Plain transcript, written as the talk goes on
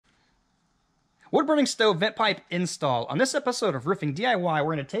Wood burning stove vent pipe install. On this episode of Roofing DIY,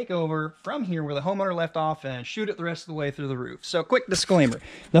 we're going to take over from here where the homeowner left off and shoot it the rest of the way through the roof. So quick disclaimer,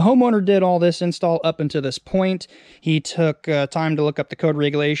 the homeowner did all this install up until this point. He took time to look up the code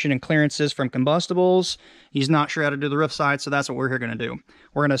regulation and clearances from combustibles. He's not sure how to do the roof side, so that's what we're here going to do.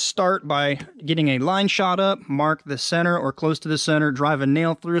 We're going to start by getting a line shot up, mark the center or close to the center, drive a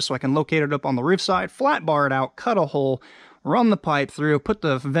nail through so I can locate it up on the roof side, flat bar it out, cut a hole, run the pipe through, put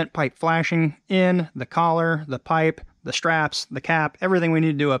the vent pipe flashing in, the collar, the pipe, the straps, the cap, everything we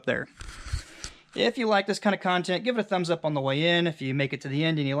need to do up there. If you like this kind of content, give it a thumbs up on the way in. If you make it to the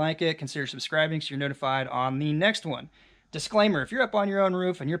end and you like it, consider subscribing so you're notified on the next one. Disclaimer, if you're up on your own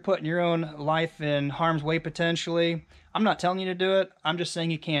roof and you're putting your own life in harm's way potentially, I'm not telling you to do it, I'm just saying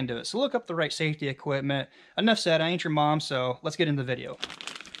you can do it. So look up the right safety equipment. Enough said, I ain't your mom, so let's get into the video.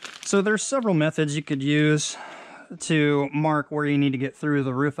 So there's several methods you could use to mark where you need to get through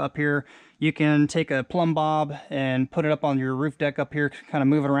the roof up here. You can take a plumb bob and put it up on your roof deck up here, kind of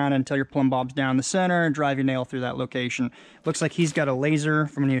move it around until your plumb bob's down the center and drive your nail through that location. Looks like he's got a laser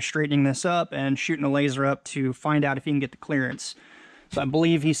from when he was straightening this up and shooting a laser up to find out if he can get the clearance. So I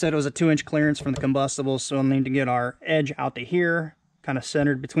believe he said it was a 2-inch clearance from the combustibles, so we'll need to get our edge out to here, kind of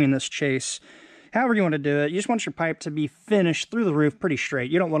centered between this chase. However you want to do it, you just want your pipe to be finished through the roof pretty straight.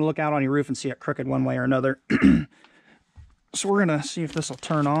 You don't want to look out on your roof and see it crooked one way or another. So we're going to see if this will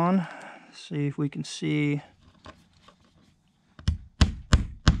turn on. See if we can see.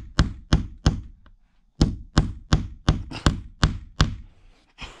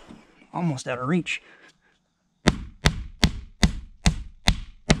 Almost out of reach.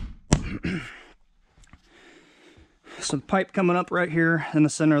 So the pipe coming up right here in the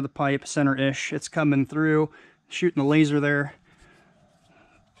center of the pipe, center-ish, it's coming through, shooting the laser there.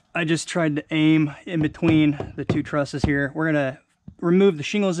 I just tried to aim in between the two trusses here. We're going to remove the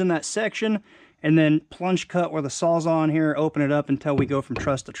shingles in that section and then plunge cut where the saw's on here, open it up until we go from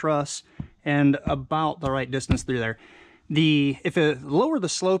truss to truss and about the right distance through there. The lower the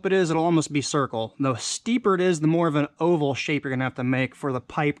slope it is, it'll almost be circle. The steeper it is, the more of an oval shape you're going to have to make for the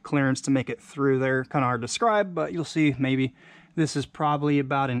pipe clearance to make it through there. Kind of hard to describe, but you'll see maybe this is probably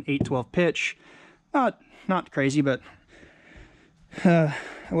about an 8/12 pitch. Not crazy, but I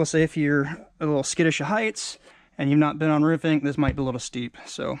will say if you're a little skittish of heights and you've not been on roofing, this might be a little steep.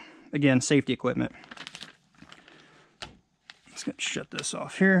 So again, safety equipment. Let's go shut this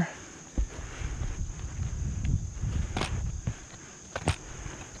off here.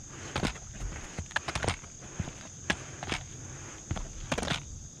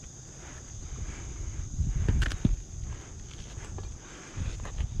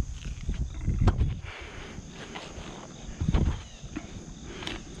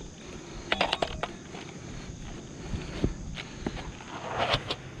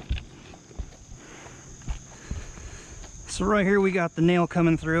 So right here we got the nail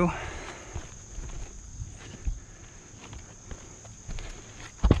coming through.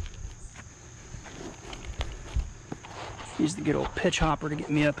 Use the good old pitch hopper to get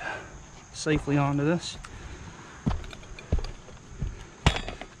me up safely onto this. I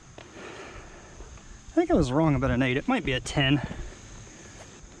think I was wrong about an 8. It might be a 10.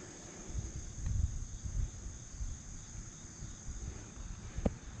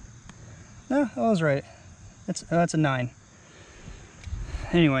 No, I was right. That's a 9.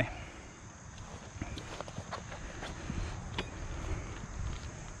 Anyway,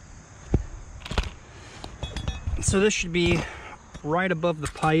 so this should be right above the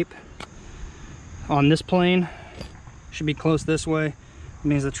pipe on this plane. Should be close this way. It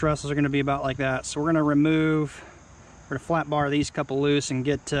means the trusses are going to be about like that. So we're going to remove, or to flat bar these couple loose and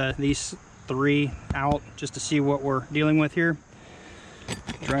get these 3 out just to see what we're dealing with here.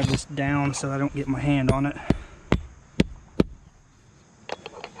 Drive this down so I don't get my hand on it.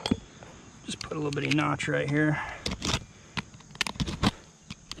 Put a little bitty notch right here.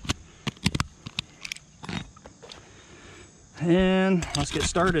 And let's get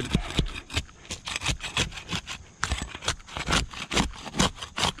started.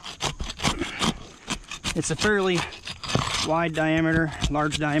 It's a fairly wide diameter,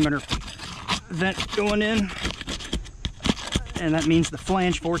 large diameter vent going in. And that means the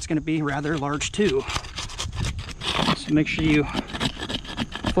flange for it's going to be rather large too. So make sure you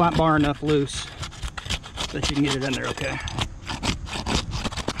flat bar enough loose so that you can get it in there okay.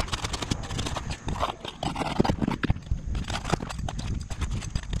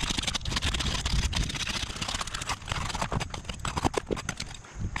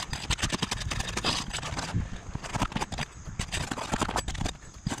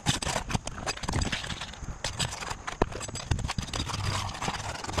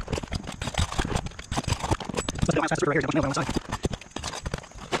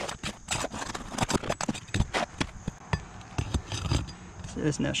 So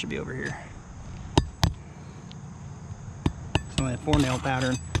this nest should be over here. It's only a 4-nail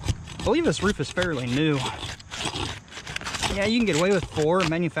pattern. I believe this roof is fairly new. Yeah, you can get away with 4,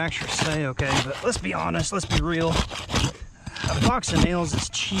 manufacturers say, okay, but let's be honest, let's be real. A box of nails is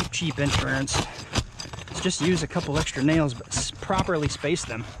cheap insurance. Just use a couple extra nails, but properly space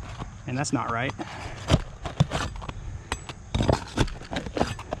them, and that's not right.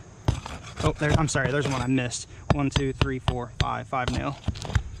 Oh, there, I'm sorry, there's one I missed. 1, 2, 3, 4, 5 nail.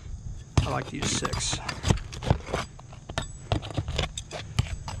 I like to use 6.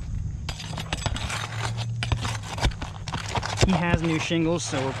 He has new shingles,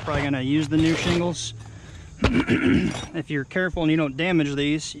 so we're probably gonna use the new shingles. If you're careful and you don't damage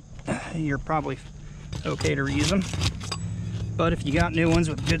these, you're probably okay to reuse them. But if you got new ones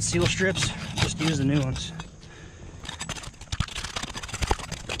with good seal strips, just use the new ones.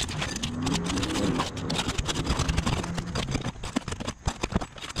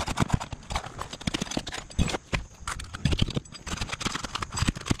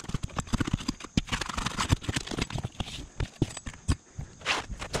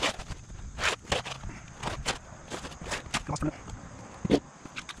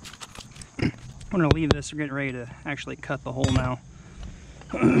 I'm going to leave this. We're getting ready to actually cut the hole now.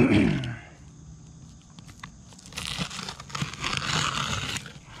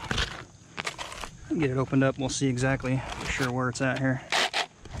 Get it opened up. We'll see exactly for sure where it's at here.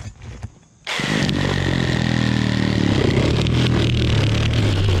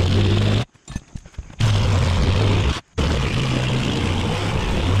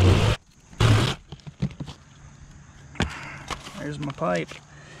 There's my pipe.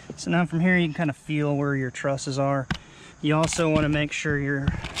 So now from here you can kind of feel where your trusses are. You also want to make sure your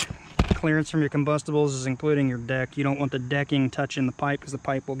clearance from your combustibles is including your deck. You don't want the decking touching the pipe because the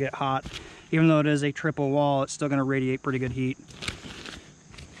pipe will get hot. Even though it is a triple wall, it's still going to radiate pretty good heat.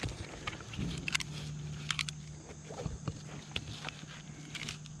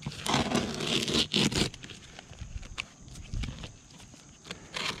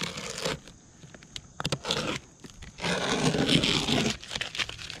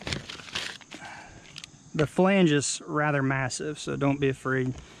 The flange is rather massive, so don't be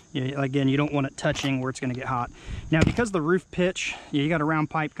afraid. Again, you don't want it touching where it's going to get hot. Now, because the roof pitch, you got a round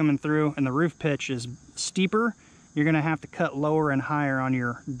pipe coming through, and the roof pitch is steeper, you're going to have to cut lower and higher on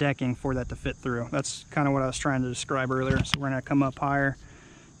your decking for that to fit through. That's kind of what I was trying to describe earlier. So we're going to come up higher,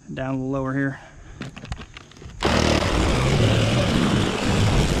 down a little lower here.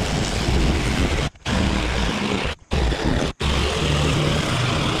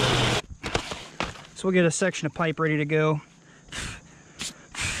 So we'll get a section of pipe ready to go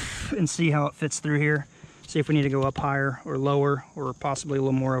and see how it fits through here. See if we need to go up higher or lower, or possibly a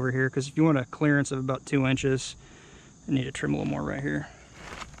little more over here, because if you want a clearance of about 2 inches, you need to trim a little more right here.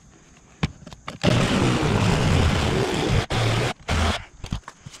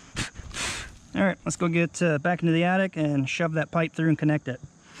 All right, let's go get back into the attic and shove that pipe through and connect it.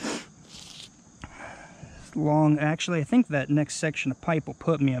 Long, actually, I think that next section of pipe will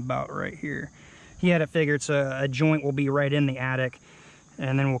put me about right here. He had it figured, so a joint will be right in the attic,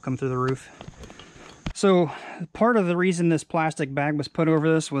 and then we'll come through the roof. So part of the reason this plastic bag was put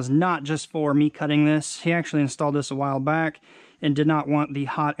over this was not just for me cutting this. He actually installed this a while back and did not want the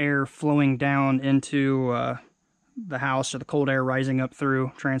hot air flowing down into the house, or the cold air rising up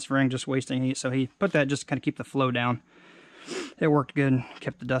through, transferring, just wasting heat. So he put that just to kind of keep the flow down. It worked good,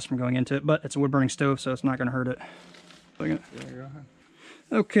 kept the dust from going into it, but it's a wood burning stove, so it's not going to hurt it.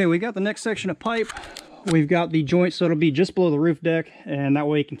 Okay, we got the next section of pipe. We've got the joint, so it'll be just below the roof deck, and that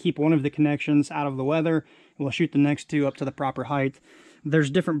way you can keep one of the connections out of the weather, and we'll shoot the next 2 up to the proper height. There's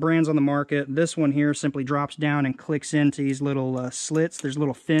different brands on the market. This one here simply drops down and clicks into these little slits. There's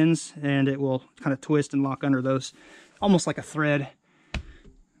little fins, and it will kind of twist and lock under those, almost like a thread.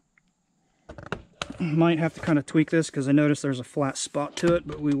 Might have to kind of tweak this because I noticed there's a flat spot to it,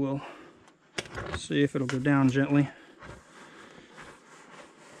 but we will see if it'll go down gently.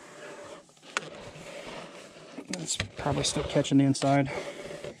 It's probably still catching the inside.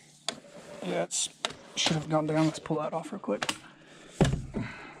 Yeah, it should have gone down. Let's pull that off real quick.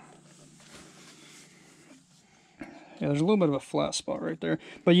 Yeah, there's a little bit of a flat spot right there.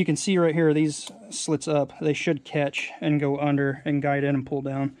 But you can see right here, these slits up, they should catch and go under and guide in and pull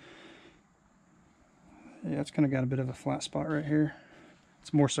down. Yeah, it's kind of got a bit of a flat spot right here.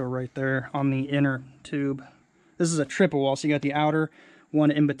 It's more so right there on the inner tube. This is a triple wall, so you got the outer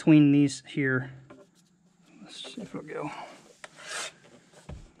one in between these here. Let's see if it'll go.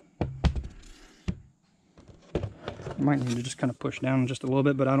 You might need to just kind of push down just a little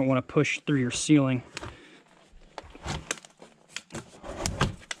bit, but I don't want to push through your ceiling.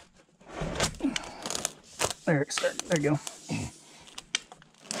 There you go.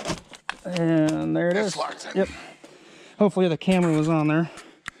 And there it is. Yep. Hopefully the camera was on there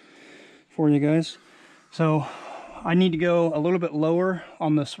for you guys. So I need to go a little bit lower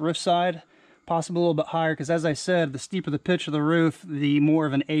on this roof side, possibly a little bit higher, because as I said, the steeper the pitch of the roof, the more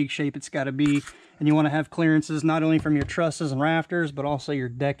of an egg shape it's got to be. And you want to have clearances not only from your trusses and rafters, but also your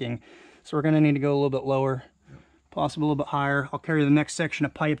decking. So we're going to need to go a little bit lower, possibly a little bit higher. I'll carry the next section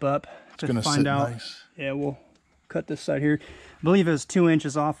of pipe up to find out. Nice. Yeah, we'll cut this side here. I believe it was 2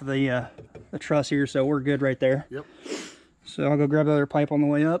 inches off of the truss here, so we're good right there. Yep. So I'll go grab the other pipe on the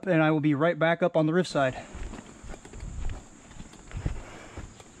way up, and I will be right back up on the roof side.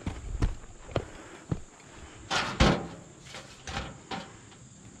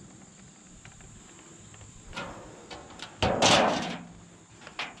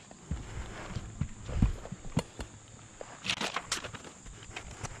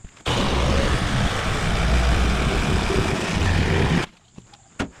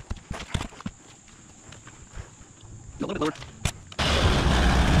 A little bit lower.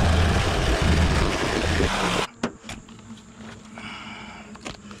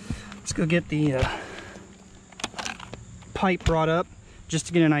 Let's go get the pipe brought up just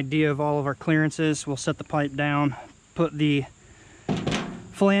to get an idea of all of our clearances. We'll set the pipe down, put the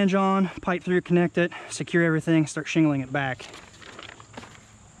flange on, pipe through, connect it, secure everything, start shingling it back.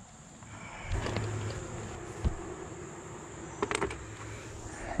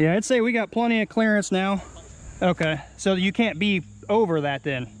 Yeah, I'd say we got plenty of clearance now. Okay, so you can't be over that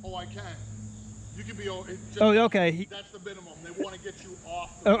then? Oh, I can. You can be over. Oh, okay. That's the minimum. They want to get you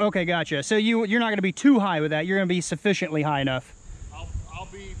off. Oh, okay, gotcha. So you're not going to be too high with that. You're going to be sufficiently high enough. I'll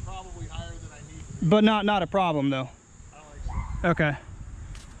be probably higher than I need to be. But not a problem though. I don't like so. Okay.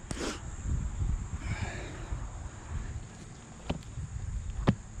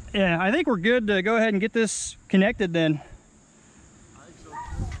 Yeah, I think we're good to go ahead and get this connected then.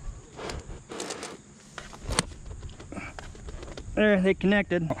 There, they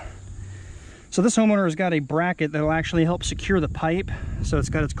connected. So this homeowner has got a bracket that will actually help secure the pipe, so it's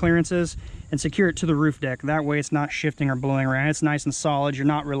got its clearances, and secure it to the roof deck. That way it's not shifting or blowing around. It's nice and solid. You're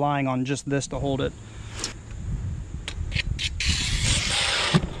not relying on just this to hold it.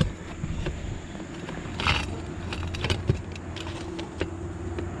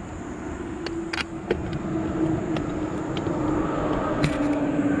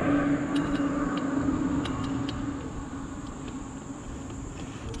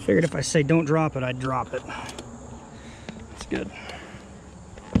 Figured if I say don't drop it, I'd drop it. That's good.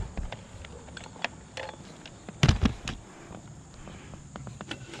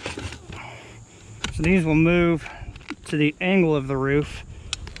 So these will move to the angle of the roof.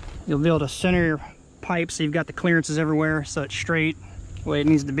 You'll be able to center your pipe so you've got the clearances everywhere, so it's straight the way it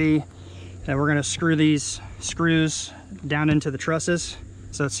needs to be. And we're going to screw these screws down into the trusses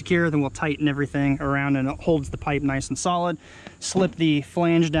so it's secure. Then we'll tighten everything around and it holds the pipe nice and solid. Slip the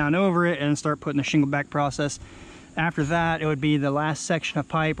flange down over it and start putting the shingle back process. After that, it would be the last section of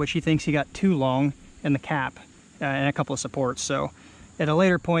pipe, which he thinks he got too long, in the cap and a couple of supports. So at a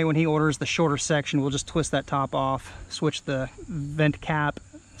later point when he orders the shorter section, we'll just twist that top off, switch the vent cap,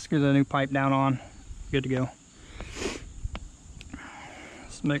 screw the new pipe down on, good to go.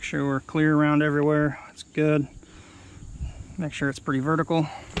 Let's make sure we're clear around everywhere. It's good. Make sure it's pretty vertical.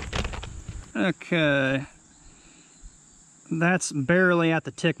 Okay. That's barely at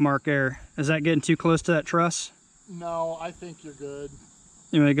the tick mark there. Is that getting too close to that truss? No, I think you're good.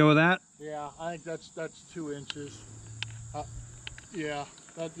 You want to go with that? Yeah, I think that's 2 inches. Yeah,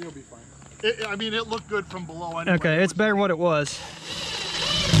 you'll be fine. I mean, it looked good from below anyway. Okay, it's better than what it was.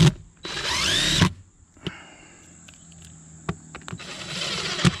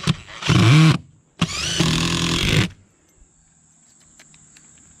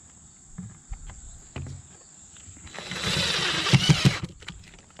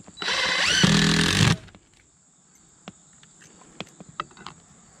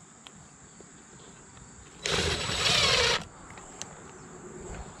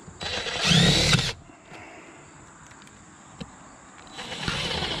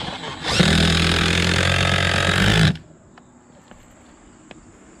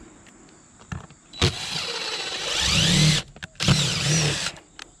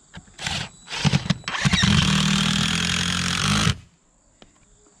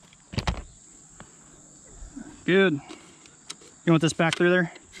 Good. You want this back through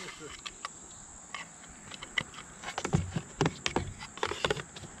there?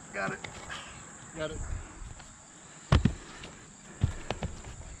 Got it. Got it.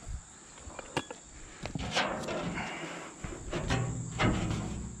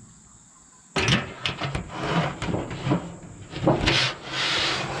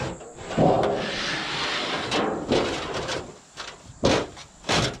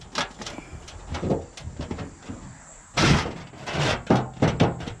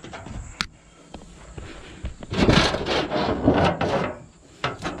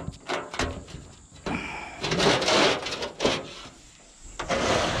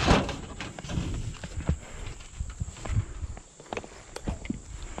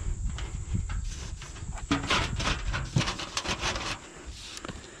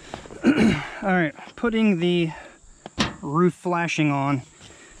 Alright, putting the roof flashing on.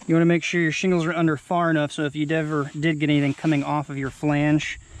 You want to make sure your shingles are under far enough so if you ever did get anything coming off of your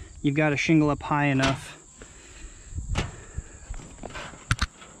flange, you've got a shingle up high enough.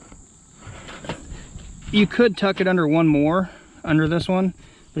 You could tuck it under one more, under this one,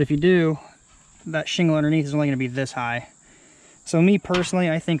 but if you do, that shingle underneath is only going to be this high. So me personally,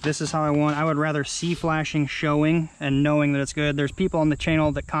 I think this is how I would rather see flashing showing and knowing that it's good. There's people on the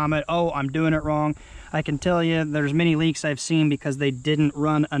channel that comment, oh, I'm doing it wrong. I can tell you there's many leaks I've seen because they didn't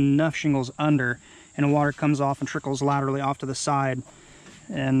run enough shingles under and water comes off and trickles laterally off to the side.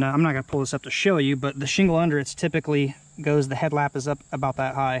 And I'm not going to pull this up to show you, but the shingle under it's typically goes, the headlap is up about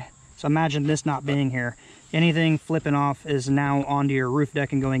that high. So imagine this not being here. Anything flipping off is now onto your roof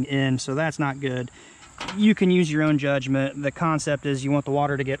deck and going in, so that's not good. You can use your own judgment. The concept is you want the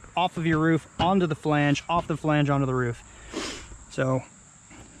water to get off of your roof, onto the flange, off the flange, onto the roof. So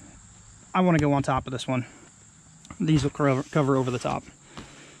I want to go on top of this one. These will cover over the top.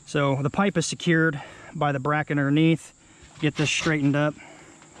 So the pipe is secured by the bracket underneath. Get this straightened up,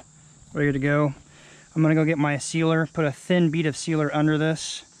 ready to go. I'm going to go get my sealer, put a thin bead of sealer under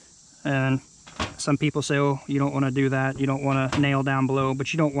this. And some people say, oh, you don't want to do that. You don't want to nail down below,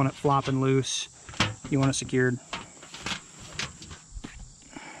 but you don't want it flopping loose. You want it secured.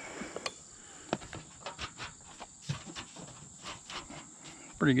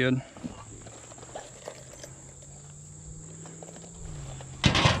 Pretty good.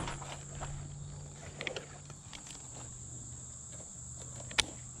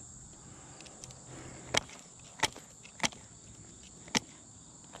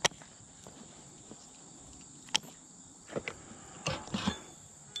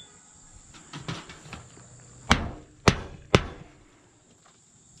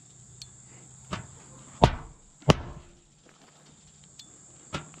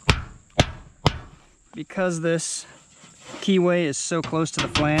 Because this keyway is so close to the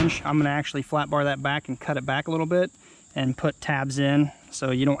flange, I'm going to actually flat bar that back and cut it back a little bit and put tabs in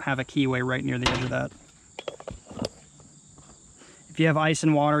so you don't have a keyway right near the edge of that. If you have ice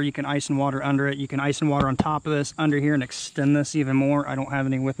and water, you can ice and water under it. You can ice and water on top of this, under here, and extend this even more. I don't have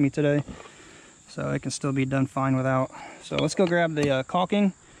any with me today, so it can still be done fine without. So let's go grab the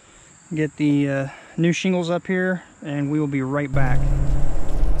caulking, get the new shingles up here, and we will be right back.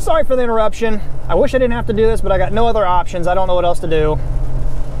 Sorry for the interruption. I wish I didn't have to do this, but I got no other options. I don't know what else to do.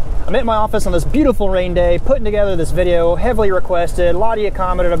 I'm at my office on this beautiful rain day, putting together this video, heavily requested. A lot of you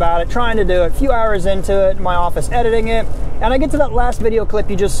commented about it, trying to do it. A few hours into it, in my office editing it. And I get to that last video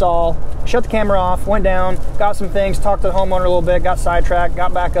clip you just saw, shut the camera off, went down, got some things, talked to the homeowner a little bit, got sidetracked,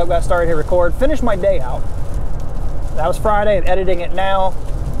 got back up, got started to record, finished my day out. That was Friday, I'm editing it now,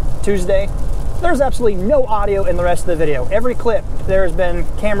 Tuesday. There's absolutely no audio in the rest of the video. Every clip, there's been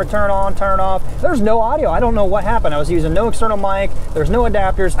camera turn on, turn off. There's no audio. I don't know what happened. I was using no external mic. There's no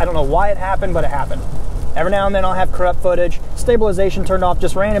adapters. I don't know why it happened, but it happened. Every now and then I'll have corrupt footage. Stabilization turned off.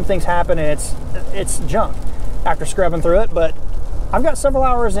 Just random things happen, and it's junk after scrubbing through it. But I've got several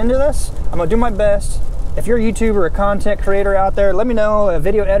hours into this. I'm going to do my best. If you're a YouTuber or a content creator out there, let me know. A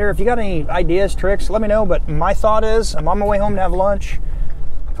video editor, if you got any ideas, tricks, let me know. But my thought is, I'm on my way home to have lunch.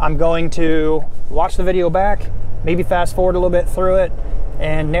 I'm going to watch the video back, maybe fast forward a little bit through it,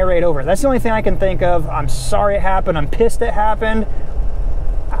 and narrate over it. That's the only thing I can think of. I'm sorry it happened. I'm pissed it happened.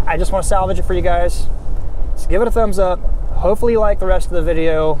 I just want to salvage it for you guys. So give it a thumbs up. Hopefully you like the rest of the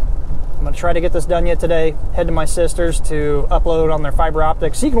video. I'm going to try to get this done yet today. Head to my sister's to upload on their fiber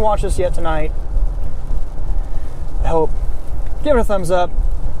optics, so you can watch this yet tonight. I hope. Give it a thumbs up.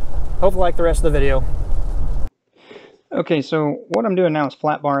 Hopefully you like the rest of the video. Okay, so what I'm doing now is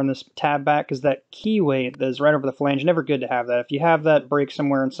flat barring this tab back because that keyway that is right over the flange, never good to have that. If you have that break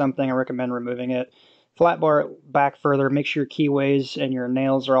somewhere in something, I recommend removing it. Flat bar it back further, make sure your keyways and your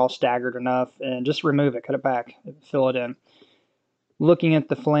nails are all staggered enough, and just remove it, cut it back, fill it in. Looking at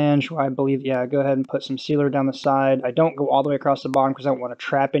the flange, I believe, yeah, go ahead and put some sealer down the side. I don't go all the way across the bottom because I don't want to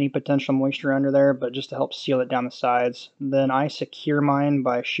trap any potential moisture under there, but just to help seal it down the sides. Then I secure mine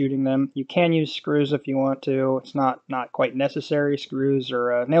by shooting them. You can use screws if you want to. It's not quite necessary. Screws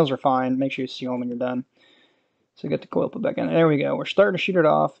or nails are fine. Make sure you seal them when you're done. So get the coil put back in. There we go. We're starting to shoot it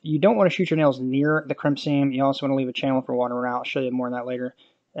off. You don't want to shoot your nails near the crimp seam. You also want to leave a channel for water around. I'll show you more on that later.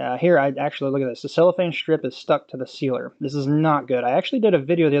 Here, I actually, look at this. The cellophane strip is stuck to the sealer. This is not good. I actually did a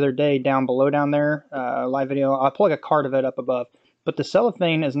video the other day down below down there, live video. I'll plug a card of it up above. But the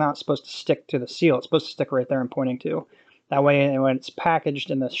cellophane is not supposed to stick to the seal. It's supposed to stick right there I'm pointing to. That way, when it's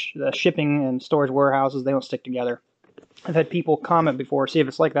packaged in the shipping and storage warehouses, they don't stick together. I've had people comment before, see if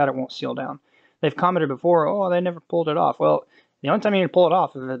it's like that, it won't seal down. They've commented before, oh, they never pulled it off. Well, The only time you need to pull it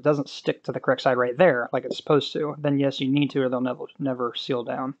off if it doesn't stick to the correct side right there, like it's supposed to, then yes, you need to, or they'll never seal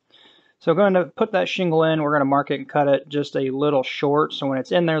down. So going to put that shingle in, we're going to mark it and cut it just a little short, so when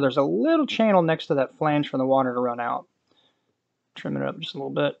it's in there, there's a little channel next to that flange for the water to run out. Trim it up just a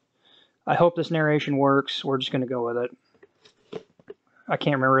little bit. I hope this narration works. We're just going to go with it. I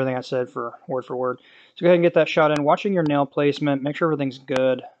can't remember everything I said for word. So go ahead and get that shot in. Watching your nail placement, make sure everything's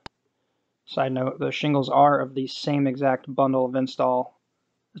good. Side note, the shingles are of the same exact bundle of install.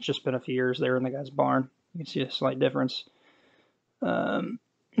 It's just been a few years there in the guy's barn. You can see a slight difference.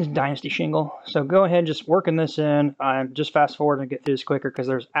 It's Dynasty shingle. So go ahead, just working this in. I'm just fast forward and get through this quicker because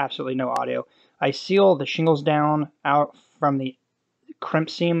there's absolutely no audio. I seal the shingles down out from the crimp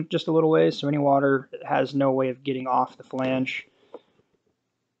seam just a little ways, so any water has no way of getting off the flange.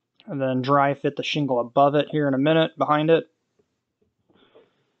 And then dry fit the shingle above it here in a minute, behind it.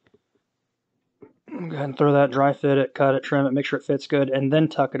 Go ahead and throw that, dry fit it, cut it, trim it, make sure it fits good, and then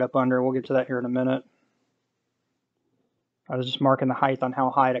tuck it up under. We'll get to that here in a minute. I was just marking the height on how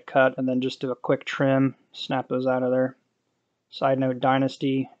high to cut, and then just do a quick trim, snap those out of there. Side note,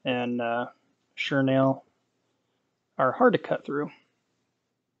 Dynasty and Sure Nail are hard to cut through.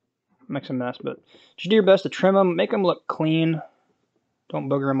 Makes a mess, but just do your best to trim them, make them look clean. Don't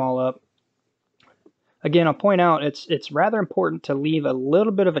booger them all up. Again, I'll point out it's rather important to leave a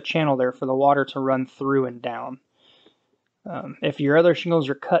little bit of a channel there for the water to run through and down. If your other shingles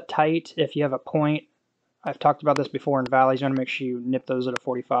are cut tight, if you have a point, I've talked about this before in valleys, you want to make sure you nip those at a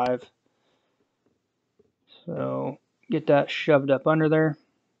 45. So get that shoved up under there.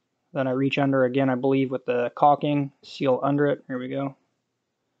 Then I reach under again, I believe, with the caulking, seal under it. Here we go.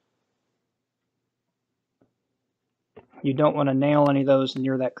 You don't want to nail any of those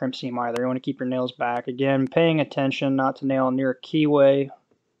near that crimp seam either. You want to keep your nails back. Again, paying attention not to nail near a keyway,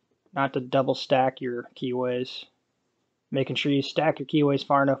 not to double stack your keyways. Making sure you stack your keyways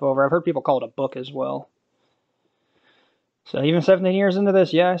far enough over. I've heard people call it a book as well. So even 17 years into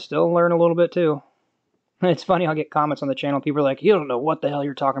this, yeah, I still learn a little bit too. It's funny, I'll get comments on the channel. People are like, you don't know what the hell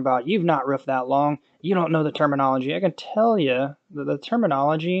you're talking about. You've not roofed that long. You don't know the terminology. I can tell you that the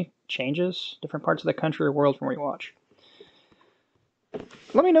terminology changes different parts of the country or world from where you watch.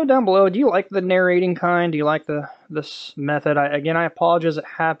 Let me know down below, do you like the narrating kind? Do you like this method? Again, I apologize it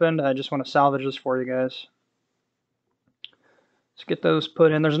happened. I just want to salvage this for you guys. Let's get those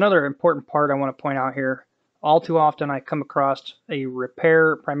put in. There's another important part I want to point out here. All too often I come across a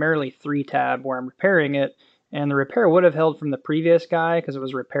repair, primarily 3-tab, where I'm repairing it, and the repair would have held from the previous guy because it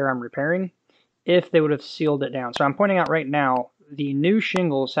was a repair I'm repairing, if they would have sealed it down. So I'm pointing out right now, the new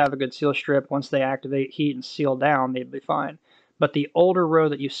shingles have a good seal strip. Once they activate, heat, and seal down, they'd be fine. But the older row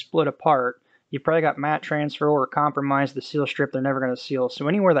that you split apart, you probably got mat transfer or compromised the seal strip, they're never going to seal. So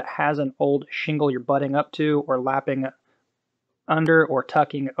anywhere that has an old shingle you're butting up to or lapping under or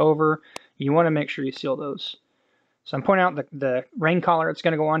tucking over, you want to make sure you seal those. So I'm pointing out the rain collar that's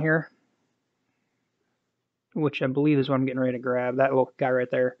going to go on here, which I believe is what I'm getting ready to grab, that little guy right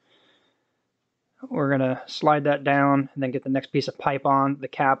there. We're going to slide that down and then get the next piece of pipe on, the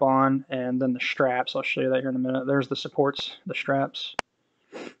cap on, and then the straps. I'll show you that here in a minute. There's the supports, the straps.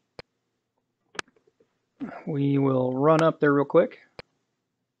 We will run up there real quick.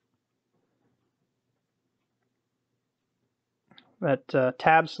 That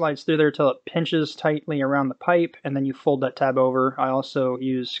tab slides through there till it pinches tightly around the pipe, and then you fold that tab over. I also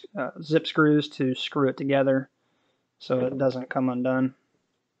use zip screws to screw it together so it doesn't come undone.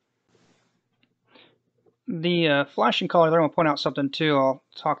 The flashing collar there, I want to point out something too I'll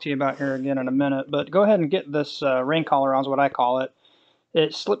talk to you about here again in a minute, but go ahead and get this rain collar on, is what I call it.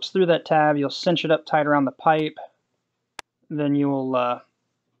 It slips through that tab, you'll cinch it up tight around the pipe, then you will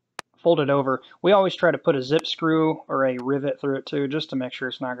fold it over. We always try to put a zip screw or a rivet through it too, just to make sure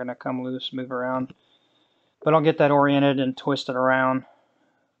it's not going to come loose, move around. But I'll get that oriented and twist it around.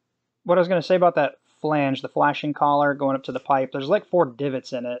 What I was going to say about that flange, the flashing collar going up to the pipe, there's like 4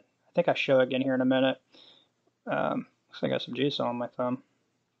 divots in it. I think I show it again here in a minute. Looks like I got some G-saw on my thumb.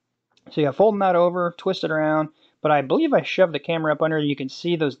 So yeah, folding that over, twist it around, but I believe I shoved the camera up under and you can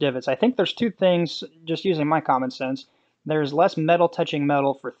see those divots. I think there's 2 things, just using my common sense. There's less metal touching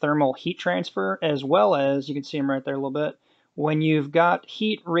metal for thermal heat transfer, as well as, you can see them right there a little bit, when you've got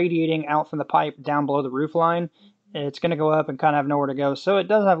heat radiating out from the pipe down below the roof line, it's going to go up and kind of have nowhere to go. So it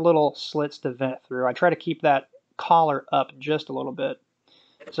does have little slits to vent through. I try to keep that collar up just a little bit.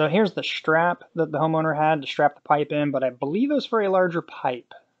 So here's the strap that the homeowner had to strap the pipe in, but I believe it was for a larger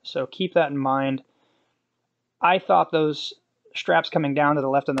pipe. So keep that in mind. I thought those straps coming down to the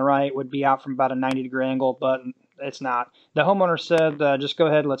left and the right would be out from about a 90-degree angle, but it's not. The homeowner said, just go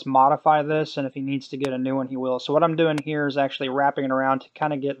ahead, let's modify this, and if he needs to get a new one, he will. So what I'm doing here is actually wrapping it around to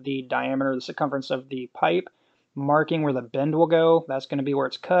kind of get the diameter, the circumference of the pipe, marking where the bend will go. That's going to be where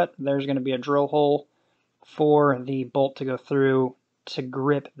it's cut. There's going to be a drill hole for the bolt to go through to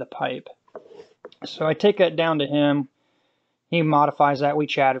grip the pipe. So I take that down to him. He modifies that. We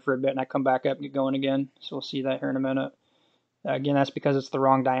chatted for a bit, and I come back up and get going again. So we'll see that here in a minute. Again, that's because it's the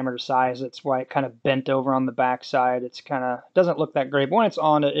wrong diameter size. That's why it kind of bent over on the back side. It's kind of doesn't look that great, but when it's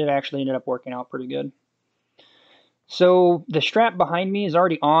on, it actually ended up working out pretty good. So the strap behind me is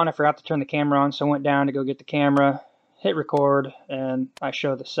already on. I forgot to turn the camera on, so I went down to go get the camera, hit record, and I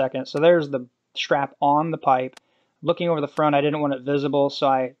show the second. So there's the strap on the pipe. Looking over the front, I didn't want it visible, so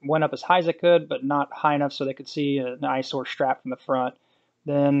I went up as high as I could, but not high enough so they could see an eyesore strap from the front.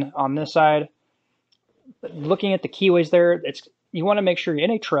 Then on this side, looking at the keyways there, you want to make sure you're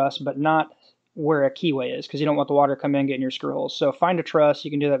in a truss, but not where a keyway is, because you don't want the water to come in getting your screw holes. So find a truss. You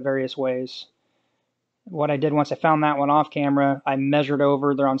can do that various ways. What I did once I found that one off camera, I measured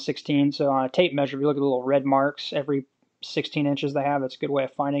over. They're on 16, so on a tape measure, if you look at the little red marks every 16 inches they have, that's a good way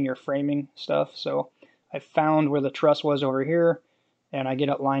of finding your framing stuff. So I found where the truss was over here, and I get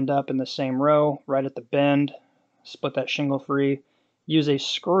it lined up in the same row, right at the bend, split that shingle free. Use a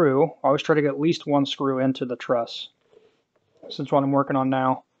screw. I always try to get at least one screw into the truss, since what I'm working on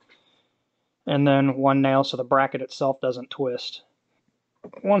now. And then one nail so the bracket itself doesn't twist.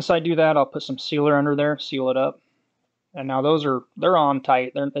 Once I do that, I'll put some sealer under there, seal it up. And now they're on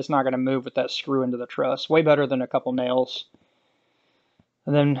tight. It's not going to move with that screw into the truss. Way better than a couple nails.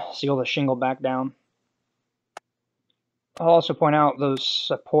 And then seal the shingle back down. I'll also point out those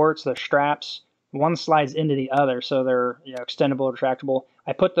supports, the straps, one slides into the other, so they're extendable, retractable.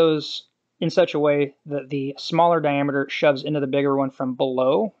 I put those in such a way that the smaller diameter shoves into the bigger one from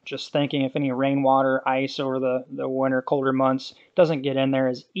below, just thinking if any rainwater, ice over the winter, colder months doesn't get in there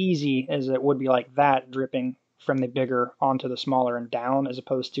as easy as it would be like that, dripping from the bigger onto the smaller and down, as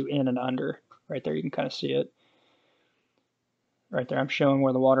opposed to in and under. Right there, you can kind of see it. Right there, I'm showing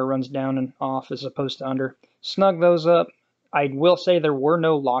where the water runs down and off as opposed to under. Snug those up. I will say there were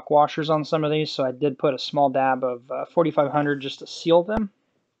no lock washers on some of these, so I did put a small dab of 4500 just to seal them.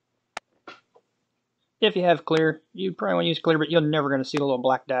 If you have clear, you probably want to use clear, but you're never going to see a little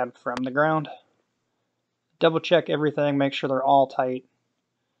black dab from the ground. Double check everything, make sure they're all tight.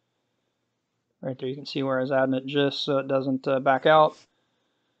 Right there, you can see where I was adding it just so it doesn't back out.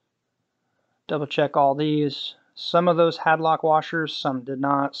 Double check all these. Some of those had lock washers, some did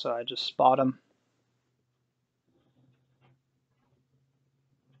not, so I just spot them.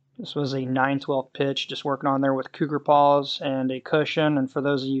 This was a 9/12 pitch, just working on there with cougar paws and a cushion. And for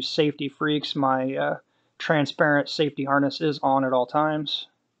those of you safety freaks, my transparent safety harness is on at all times.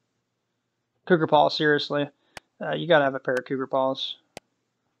 Cougar paws, seriously. You gotta have a pair of cougar paws.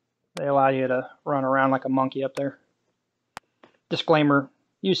 They allow you to run around like a monkey up there. Disclaimer,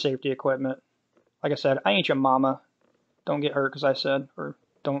 use safety equipment. Like I said, I ain't your mama. Don't get hurt because I said, or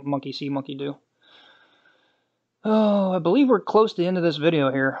don't monkey see, monkey do. Oh, I believe we're close to the end of this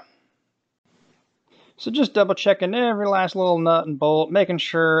video here. So just double checking every last little nut and bolt, making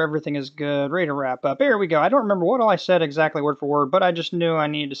sure everything is good, ready to wrap up. Here we go. I don't remember what all I said exactly word for word, but I just knew I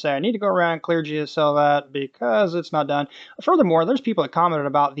needed to say I need to go around and clear GSL that because it's not done. Furthermore, there's people that commented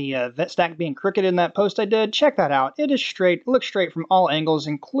about the vent stack being crooked in that post I did. Check that out. It is straight, looks straight from all angles,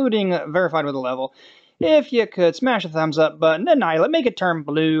 including verified with a level. If you could, smash the thumbs up button, annihilate it, make it turn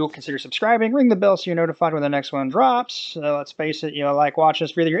blue, consider subscribing, ring the bell so you're notified when the next one drops. Let's face it, you like watching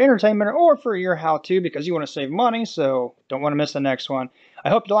this for either your entertainment or for your how-to because you want to save money, so don't want to miss the next one. I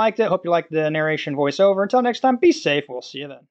hope you liked it, hope you liked the narration voiceover. Until next time, be safe, we'll see you then.